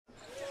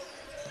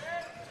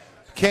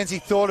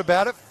McKenzie thought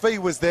about it. Fee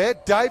was there.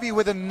 Davey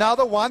with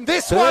another one.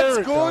 This one's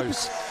good.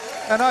 Goes.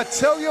 And I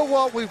tell you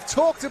what, we've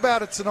talked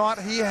about it tonight.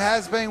 He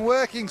has been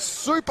working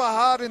super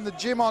hard in the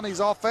gym on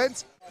his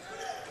offense.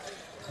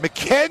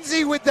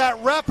 McKenzie with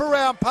that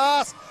wraparound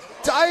pass.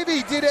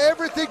 Davey did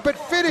everything but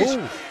finish.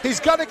 Ooh. He's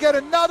going to get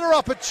another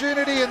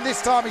opportunity, and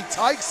this time he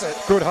takes it.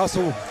 Good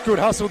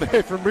hustle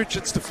there from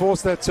Richards to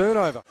force that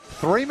turnover.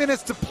 3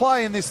 minutes to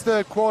play in this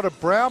third quarter.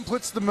 Brown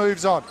puts the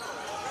moves on.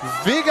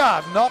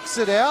 Vigor knocks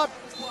it out.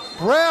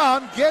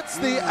 Brown gets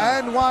the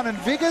and one, and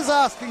Vigor's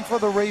asking for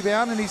the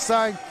rebound, and he's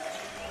saying,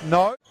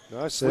 no.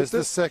 There's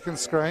the second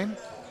screen.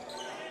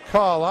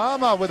 Kyle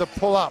Armour with a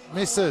pull-up,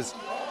 misses.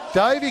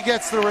 Davey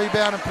gets the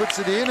rebound and puts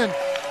it in, and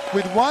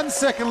with 1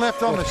 second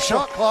left on the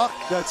shot clock.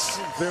 That's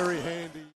very handy.